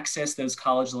 access those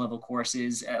college level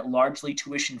courses largely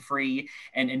tuition free,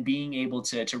 and being able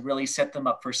to really set them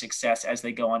up for success as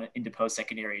they go on into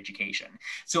post-secondary education.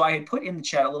 So I had put in the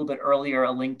chat a little bit earlier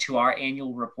a link to our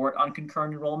annual report on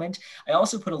concurrent enrollment. I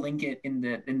also put a link in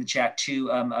the chat to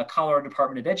a Colorado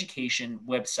Department of Education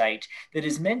website that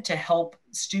is meant to help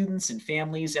students and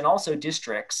families and also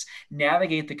districts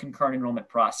navigate the concurrent enrollment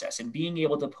process, and being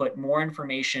able to put more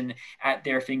information at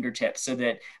their fingertips so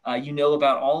that you know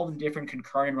about all of the different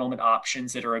concurrent enrollment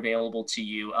options that are available to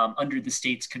you under the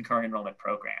state's concurrent enrollment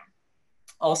program.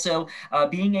 Also,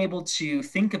 being able to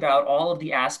think about all of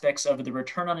the aspects of the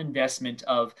return on investment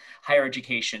of higher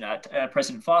education.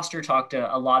 President Foster talked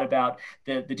a lot about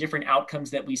the different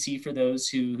outcomes that we see for those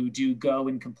who do go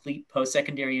and complete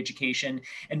post-secondary education,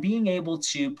 and being able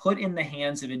to put in the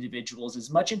hands of individuals as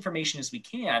much information as we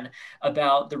can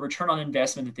about the return on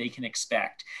investment that they can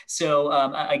expect. So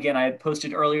again, I had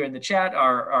posted earlier in the chat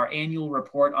our annual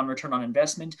report on return on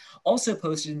investment, also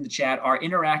posted in the chat our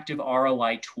interactive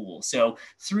ROI tool. So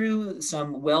through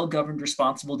some well-governed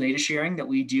responsible data sharing that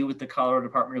we do with the Colorado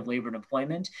Department of Labor and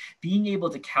Employment, being able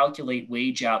to calculate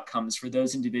wage outcomes for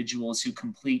those individuals who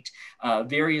complete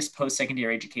various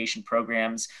post-secondary education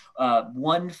programs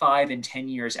 1, 5, and 10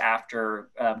 years after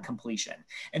completion.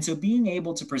 And so being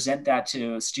able to present that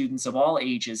to students of all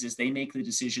ages as they make the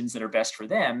decisions that are best for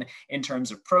them in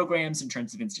terms of programs, in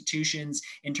terms of institutions,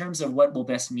 in terms of what will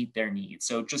best meet their needs.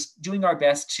 So just doing our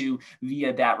best to,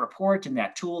 via that report and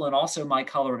that tool, and also my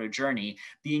Colorado journey,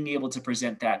 being able to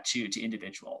present that to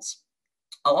individuals.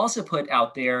 I'll also put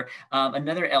out there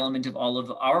another element of all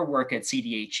of our work at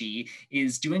CDHE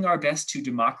is doing our best to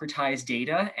democratize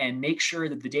data and make sure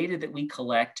that the data that we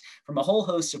collect from a whole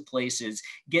host of places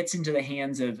gets into the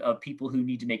hands of people who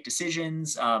need to make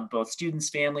decisions, both students,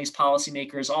 families,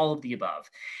 policymakers, all of the above.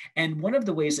 And one of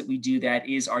the ways that we do that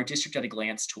is our District at a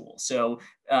Glance tool. So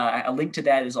a link to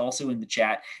that is also in the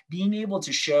chat. Being able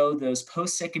to show those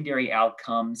post-secondary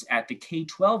outcomes at the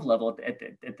K-12 level,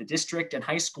 at the district and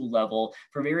high school level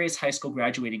for various high school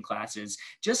graduating classes,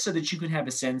 just so that you can have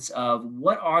a sense of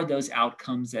what are those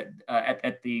outcomes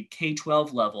at the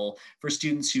K-12 level for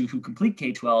students who complete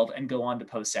K-12 and go on to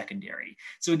post-secondary.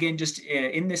 So again, just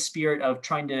in this spirit of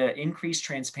trying to increase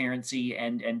transparency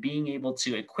and being able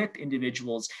to equip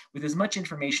individuals with as much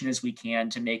information as we can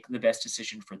to make the best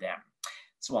decision for them.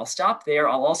 So I'll stop there.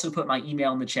 I'll also put my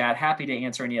email in the chat. Happy to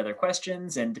answer any other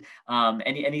questions and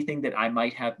anything that I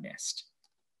might have missed.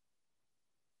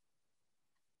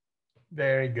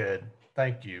 Very good.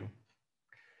 Thank you.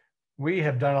 We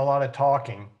have done a lot of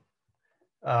talking.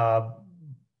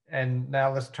 And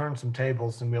now let's turn some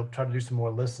tables and we'll try to do some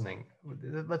more listening.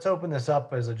 Let's open this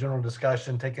up as a general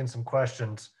discussion, take in some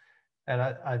questions. And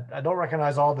I don't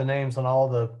recognize all the names on all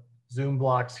the Zoom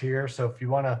blocks here. So if you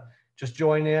want to just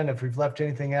join in, if we've left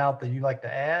anything out that you'd like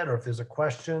to add, or if there's a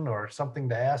question or something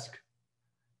to ask,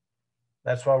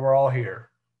 that's why we're all here.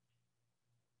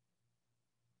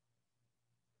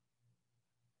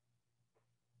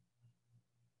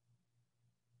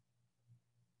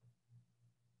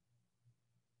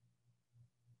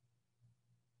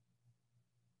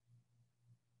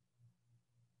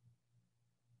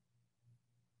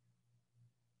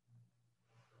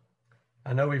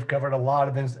 I know we've covered a lot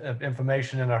of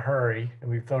information in a hurry, and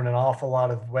we've thrown an awful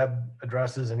lot of web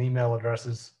addresses and email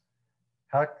addresses.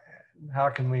 How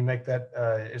can we make that,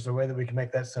 is there a way that we can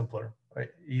make that simpler, right?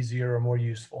 Easier or more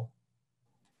useful?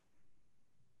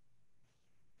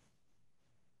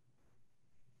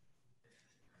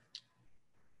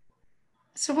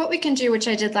 So what we can do, which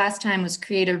I did last time, was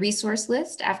create a resource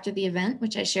list after the event,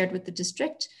 which I shared with the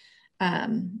district,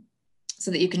 so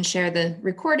that you can share the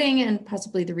recording and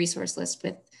possibly the resource list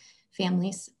with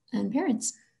families and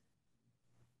parents.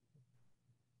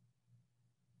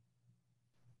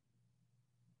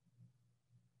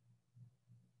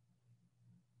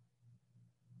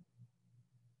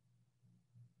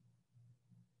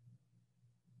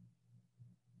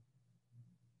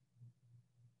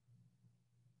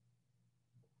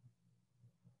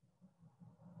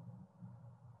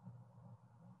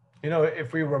 You know,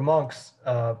 if we were monks,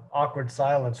 awkward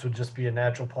silence would just be a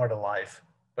natural part of life.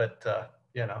 But,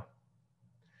 you know,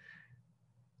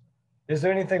 is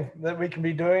there anything that we can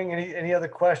be doing? Any other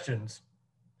questions?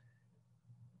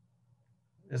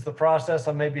 Is the process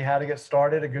on maybe how to get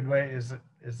started a good way?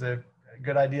 Is there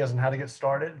good ideas on how to get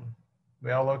started?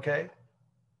 We all okay?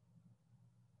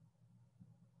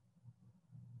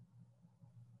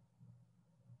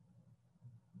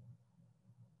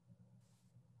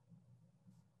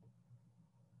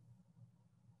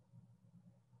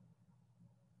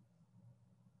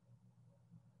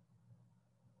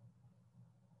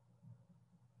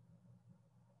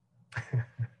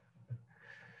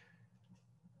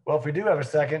 Well, if we do have a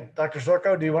second, Dr.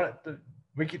 Sirko, do you want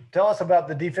we could tell us about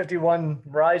the D51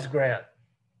 RISE grant?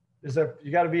 Is there,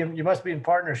 you must be in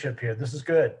partnership here. This is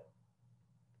good.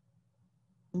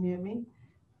 Can you hear me?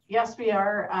 Yes, we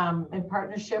are in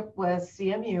partnership with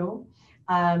CMU,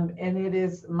 and it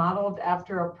is modeled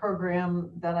after a program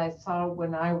that I saw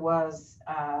when I was,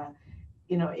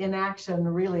 you know, in action,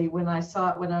 really, when I saw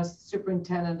it when I was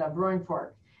superintendent of Roaring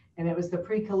Fork. And it was the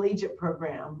pre-collegiate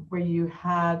program where you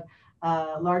had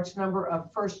a large number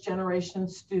of first generation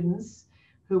students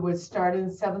who would start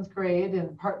in 7th grade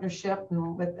in partnership,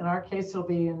 and with, in our case, it'll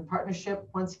be in partnership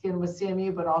once again with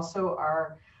CMU, but also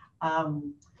our,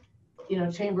 you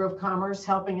know, Chamber of Commerce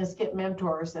helping us get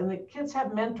mentors. And the kids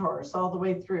have mentors all the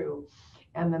way through.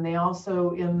 And then they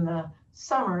also, in the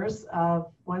summers,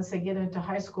 once they get into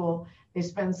high school, they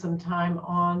spend some time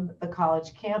on the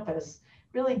college campus,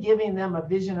 really giving them a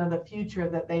vision of the future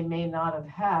that they may not have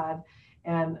had.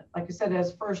 And like I said,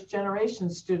 as first generation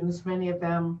students, many of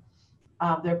them,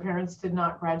 their parents did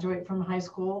not graduate from high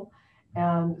school.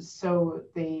 And so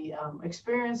the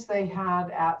experience they had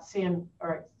at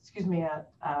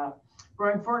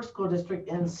Roaring Fork School District,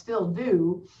 and still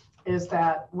do, is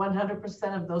that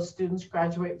 100% of those students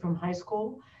graduate from high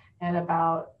school, and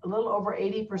about a little over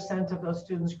 80% of those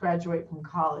students graduate from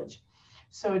college.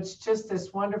 So it's just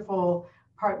this wonderful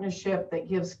partnership that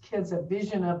gives kids a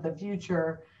vision of the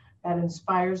future that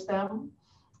inspires them,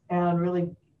 and really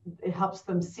it helps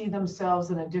them see themselves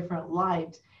in a different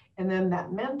light. And then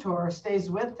that mentor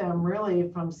stays with them really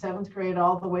from 7th grade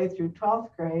all the way through 12th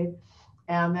grade.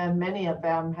 And then many of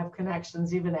them have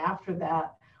connections even after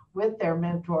that with their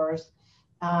mentors,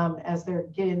 as they're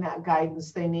getting that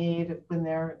guidance they need when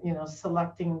they're, you know,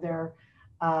 selecting their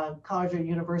college or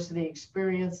university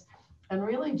experience. And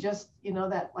really just, you know,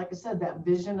 that, like I said, that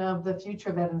vision of the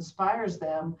future that inspires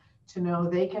them to know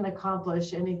they can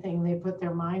accomplish anything they put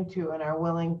their mind to and are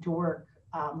willing to work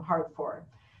hard for.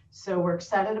 So we're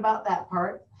excited about that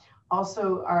part.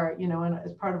 Also, our, you know, and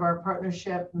as part of our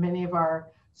partnership, many of our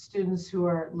students who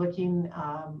are looking,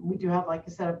 we do have, like I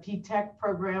said, a P-Tech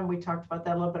program. We talked about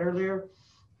that a little bit earlier.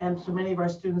 And so many of our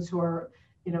students who are,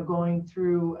 you know, going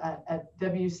through at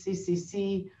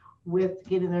WCCC with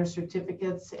getting their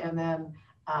certificates, and then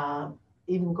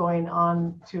even going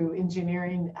on to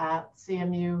engineering at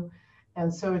CMU.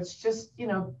 And so it's just, you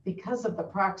know, because of the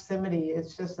proximity,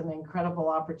 it's just an incredible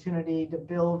opportunity to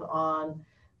build on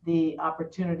the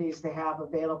opportunities they have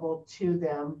available to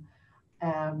them.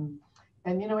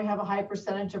 And, you know, we have a high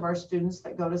percentage of our students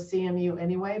that go to CMU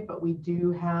anyway, but we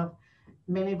do have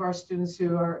many of our students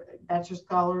who are bachelor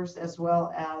scholars, as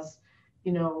well as,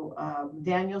 you know,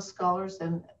 Daniel scholars,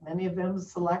 and many of them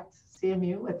select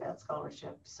CMU with that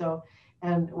scholarship. So,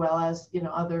 and well as, you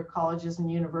know, other colleges and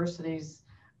universities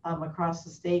across the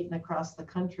state and across the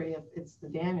country, it's the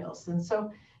Daniels. And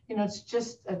so, you know, it's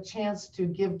just a chance to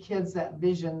give kids that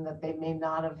vision that they may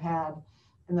not have had,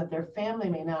 and that their family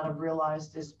may not have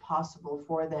realized is possible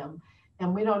for them.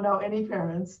 And we don't know any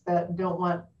parents that don't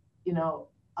want, you know,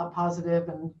 a positive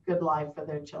and good life for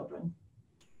their children.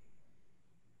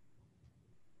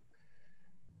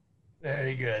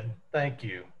 Very good. Thank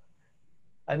you.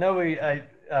 I know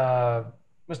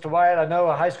Mr. Wyatt, I know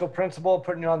a high school principal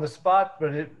putting you on the spot,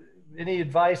 but any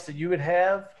advice that you would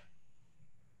have?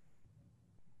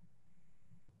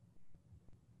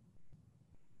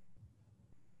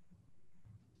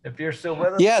 If you're still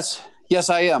with us? Yes,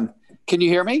 I am. Can you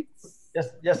hear me?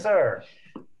 Yes, sir.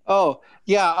 Oh,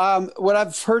 yeah. What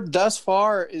I've heard thus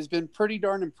far has been pretty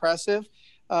darn impressive.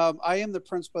 I am the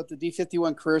principal at the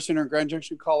D51 Career Center in Grand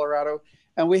Junction, Colorado,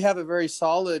 and we have a very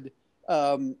solid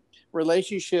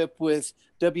relationship with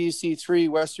WC3,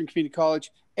 Western Community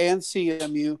College, and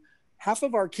CMU, half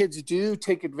of our kids do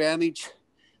take advantage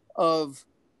of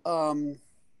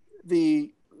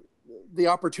the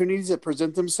opportunities that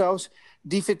present themselves.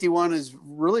 D51 is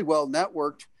really well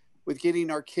networked with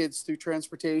getting our kids through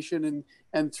transportation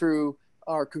and through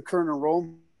our concurrent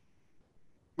enrollment.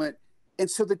 And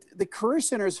so the Career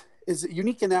Center is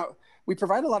unique in that we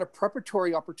provide a lot of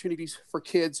preparatory opportunities for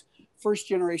kids, first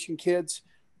generation kids.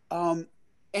 And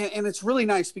it's really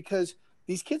nice because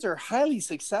these kids are highly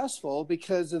successful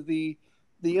because of the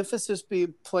emphasis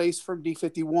being placed from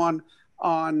D51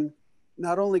 on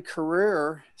not only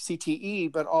career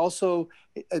CTE, but also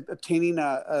obtaining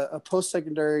a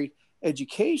post-secondary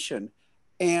education.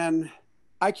 And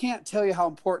I can't tell you how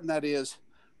important that is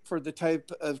for the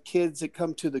type of kids that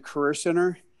come to the Career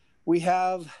Center. We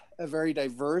have a very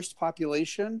diverse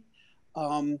population,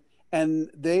 and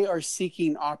they are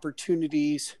seeking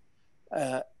opportunities.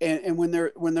 And when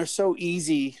they're so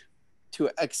easy to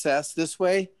access this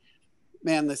way,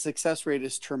 man, the success rate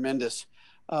is tremendous.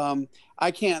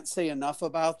 I can't say enough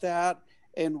about that.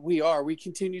 And we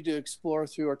continue to explore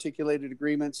through articulated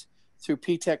agreements, through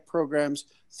P-TECH programs,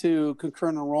 through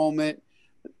concurrent enrollment,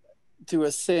 through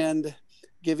Ascend,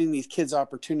 giving these kids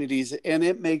opportunities. And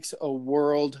it makes a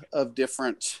world of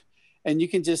difference. And you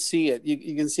can just see it.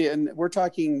 You can see it. And we're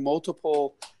talking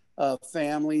multiple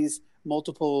families,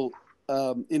 multiple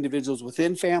individuals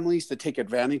within families that take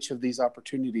advantage of these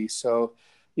opportunities. So,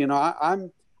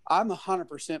 I'm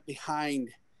 100% behind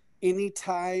any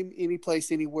time, any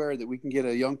place, anywhere that we can get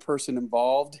a young person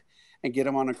involved and get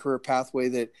them on a career pathway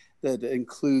that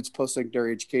includes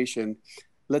post-secondary education.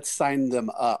 Let's sign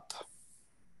them up.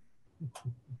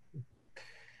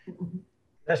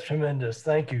 That's tremendous.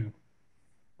 Thank you.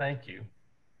 Thank you.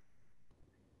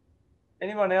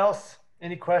 Anyone else?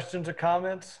 Any questions or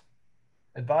comments?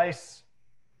 Advice?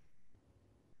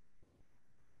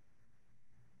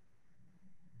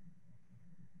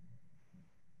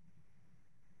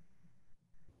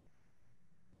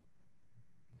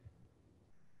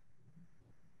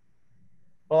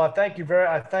 Well, I thank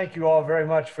you all very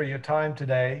much for your time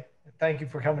today. Thank you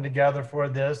for coming together for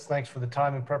this. Thanks for the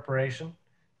time and preparation.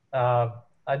 I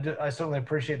certainly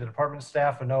appreciate the department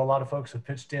staff. I know a lot of folks have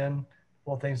pitched in,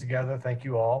 pull things together. Thank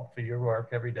you all for your work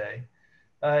every day.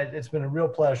 It's been a real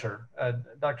pleasure.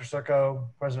 Dr. Sirko,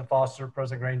 President Foster,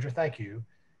 President Granger, thank you,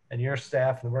 and your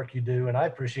staff and the work you do. And I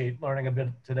appreciate learning a bit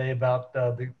today about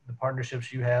the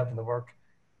partnerships you have and the work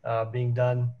being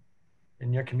done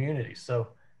in your community. So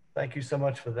thank you so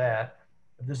much for that.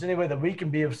 If there's any way that we can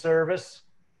be of service,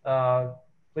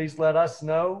 please let us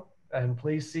know, and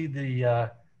please see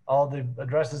all the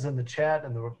addresses in the chat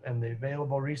and the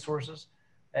available resources,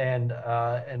 and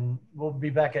we'll be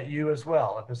back at you as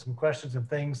well. If there's some questions and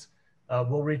things,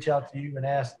 we'll reach out to you and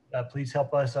ask, please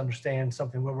help us understand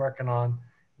something we're working on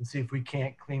and see if we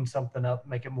can't clean something up,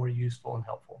 make it more useful and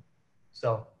helpful.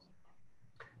 So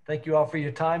thank you all for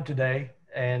your time today.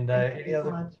 And any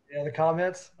other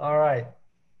comments? All right.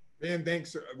 Ben,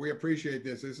 thanks. We appreciate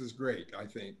this. This is great, I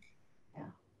think. Yeah.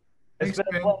 It's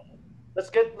been a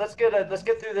pleasure. Let's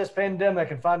get through this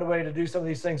pandemic and find a way to do some of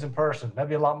these things in person. That'd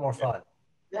be a lot more fun.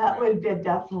 That would be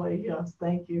definitely, yes.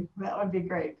 Thank you. That would be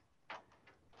great.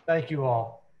 Thank you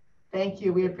all. Thank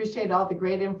you. We appreciate all the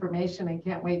great information and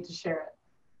can't wait to share it.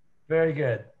 Very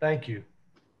good. Thank you.